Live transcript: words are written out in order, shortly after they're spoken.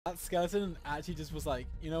That skeleton actually just was like,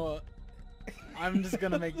 you know what? I'm just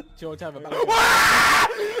gonna make George have a battle.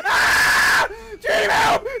 Dream,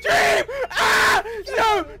 help! Dream! Ah!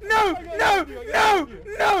 No! No! No! No!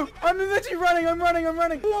 No! I'm literally running! I'm running! It's behind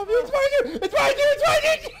you! It's behind you! It's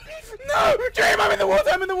behind you! No! Dream! I'm in the water!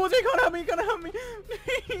 I'm in the water! You can't help me! You can't help me!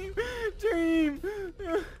 Dream!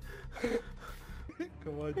 Dream!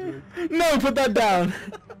 Come on, George. No! Put that down!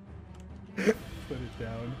 Put it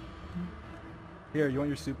down. Here, you want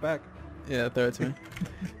your soup back? Yeah, throw it to me.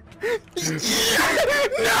 No!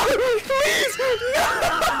 Please!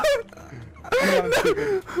 No! No!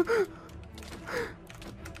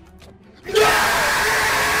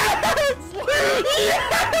 Yes! Yes!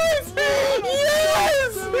 Yes!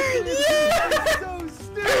 Yes! So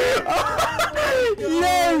stupid!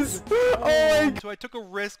 Yes! Oh my. So I took a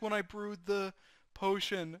risk when I brewed the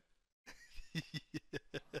potion.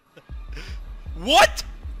 What?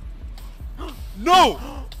 No!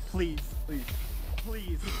 Please, please,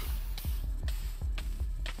 please.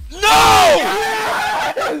 No!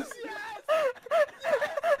 Yes!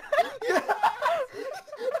 Yes!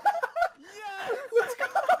 Let's go!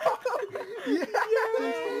 Yes!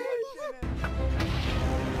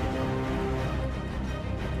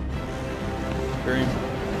 Dream.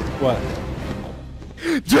 What?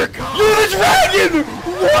 You're the dragon!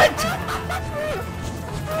 What?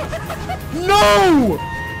 No!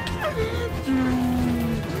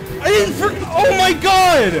 I didn't oh my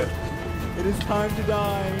god! It is time to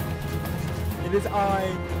die. It is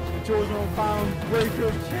I, Georgenotfound, breaker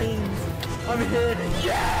of chains. I'm here.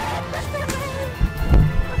 Yeah!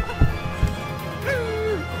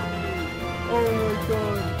 Oh my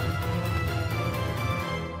god.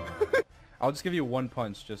 I'll just give you one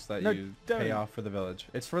punch just that you pay off for the village.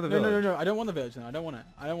 It's for the village. No. I don't want the village. No, I don't want it.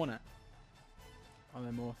 I don't want it. Are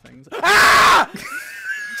there more things? Ah!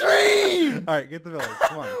 Dream! Alright, get the village.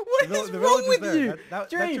 Come on. What is wrong with you?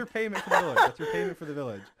 That's your payment for the village. That's your payment for the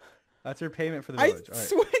village. That's your payment for the village. I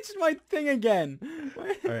switched my thing again.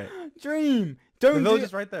 Alright. Dream! Don't The village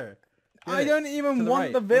is right there. I don't even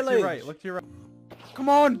want the village. Look to your right. Look to your right. Come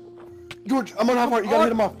on! George, I'm on half heart. You gotta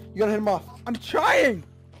hit him off. You gotta hit him off. I'm trying!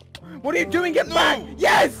 What are you doing? Get back!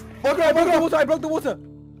 Yes! Fuck I off, broke fuck the off. water! I broke the water!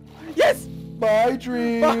 Yes! Bye,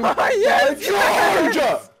 Dream. Yes! Bye,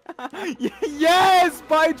 George! Yes!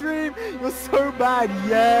 Bye, Dream! You're so bad!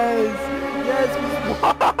 Yes! Yes! We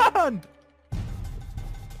won!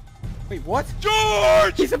 Wait, what?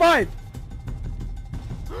 George! He survived!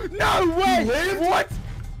 No way! He lived? What?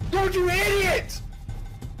 George, you idiot!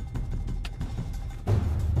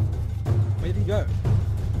 Where did he go?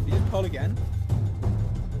 Did he just pull again?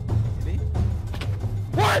 Did he?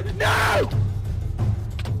 What? No!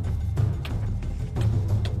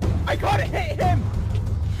 I gotta hit him!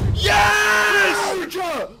 Yes!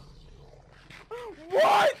 George!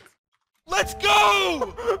 What? Let's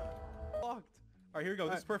go! Locked. Alright, here we go.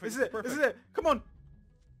 This is perfect. This is it. Perfect. This is it. Come on.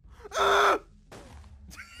 Ah!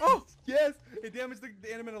 Oh! Yes! It damaged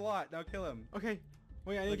the enemy a lot. Now kill him. Okay.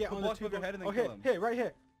 Wait, I need to Like, get put on the blocks two above your head and then okay, kill him. here, right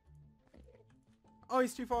here. Oh,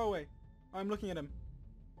 he's too far away. I'm looking at him.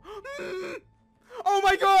 Oh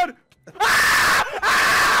my god! Ah!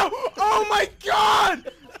 Ow! Oh my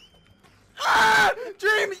god! Ah!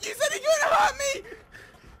 Dream, you said you couldn't hurt me!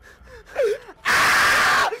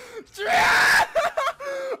 Ah! Dream!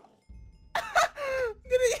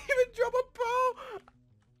 Did he even drop a bow?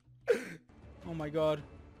 Oh my god.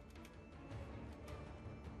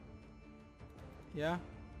 Yeah?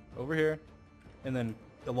 Over here. And then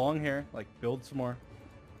along here, like, build some more.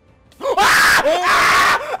 Ah!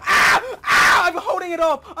 Ah! Ah! Ah! I'm holding it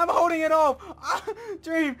off! I'm holding it off! Ah!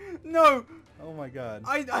 Dream, no! Oh my god.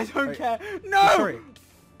 I don't Right. care. No! Sorry.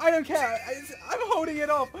 I don't care. I'm holding it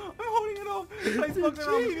off. I'm holding it off. Please blocks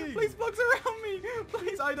around me. Please blocks around me.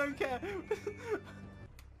 Please, I don't care.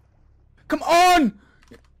 Come on!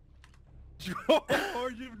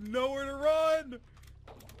 George, you have nowhere to run!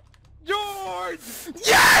 George!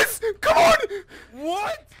 Yes! Come on!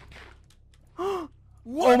 What?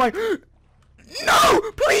 What? Oh my...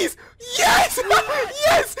 No! Please! Yes!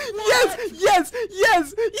 Yes! Yes! Yes!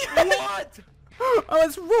 Yes! Yes! What? Oh,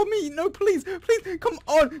 it's rob me! No, please! Please! Come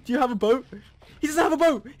on! Do you have a boat? He doesn't have a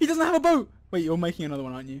boat! He doesn't have a boat! Wait, you're making another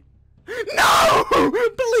one, aren't you? No!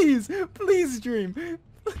 Please! Please, Dream!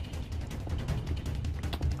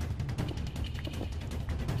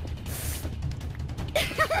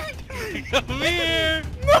 Come here!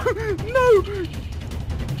 No! No!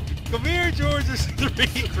 Come here, George. There's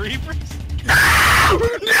 3 creepers. No!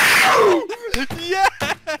 No! Yeah!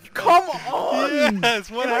 Come on! Yes,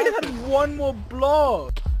 what I happened? had one more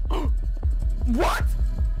block. What?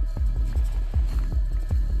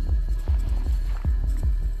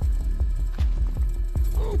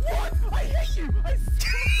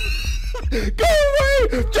 Go away!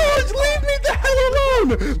 George, leave me the hell alone!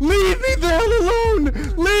 Leave me the hell alone!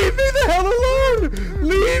 Leave me the hell alone!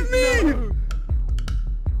 Leave me!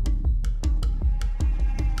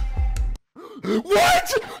 What?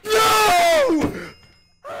 No!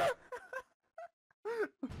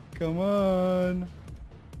 Come on.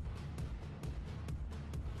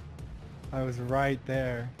 I was right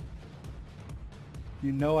there.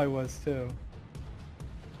 You know I was too.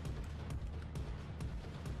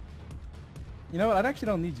 You know what? I actually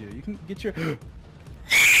don't need you. You can get your... No!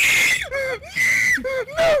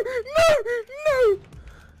 No! No!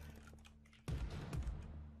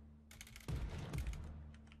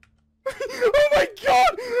 Oh my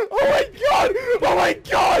god! Oh my god! Oh my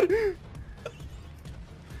god!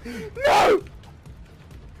 No!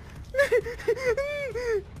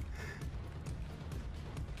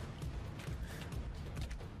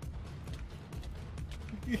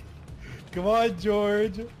 Come on,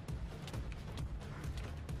 George.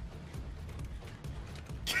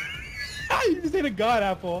 You just ate a god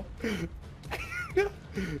apple. No!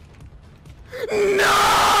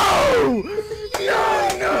 No!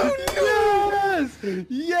 No! Yes!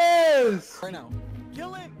 Yes! Right now.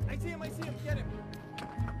 Kill him! I see him! Get him!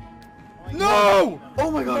 No! Oh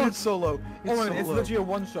my god, it's so low. Oh my god, it's literally a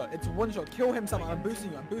one shot. It's one shot. Kill him, someone. I'm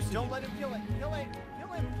boosting you. Don't let him kill it. Kill it.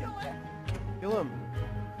 Kill him.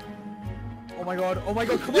 Oh my god, come on!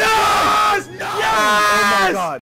 Yes! Yes! Oh my god.